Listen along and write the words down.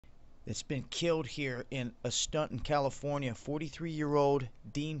that's been killed here in a stunt in California. 43-year-old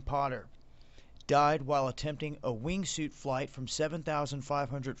Dean Potter died while attempting a wingsuit flight from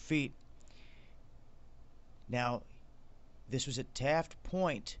 7,500 feet. Now, this was at Taft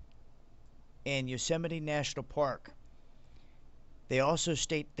Point in Yosemite National Park. They also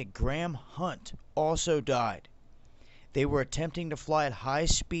state that Graham Hunt also died. They were attempting to fly at high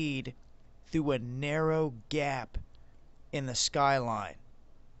speed through a narrow gap in the skyline.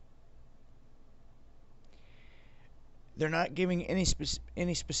 They're not giving any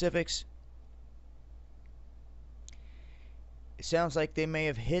specifics. It sounds like they may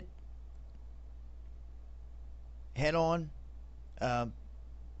have hit head on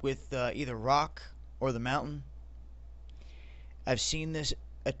with either rock or the mountain. I've seen this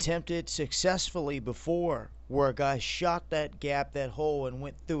attempted successfully before, where a guy shot that gap, that hole, and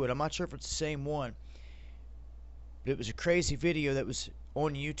went through it. I'm not sure if it's the same one, but it was a crazy video that was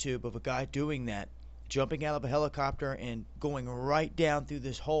on YouTube of a guy doing that, jumping out of a helicopter and going right down through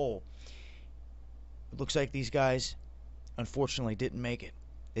this hole. It looks like these guys unfortunately didn't make it.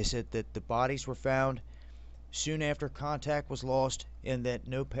 They said that the bodies were found soon after contact was lost and that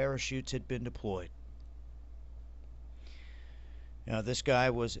no parachutes had been deployed. Now, this guy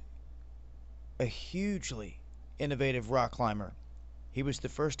was a hugely innovative rock climber. He was the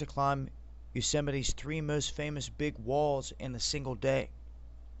first to climb Yosemite's 3 most famous big walls in a single day.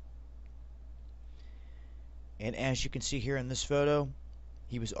 And as you can see here in this photo,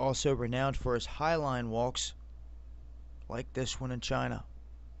 he was also renowned for his highline walks, like this one in China.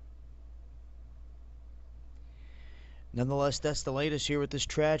 Nonetheless, that's the latest here with this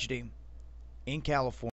tragedy in California.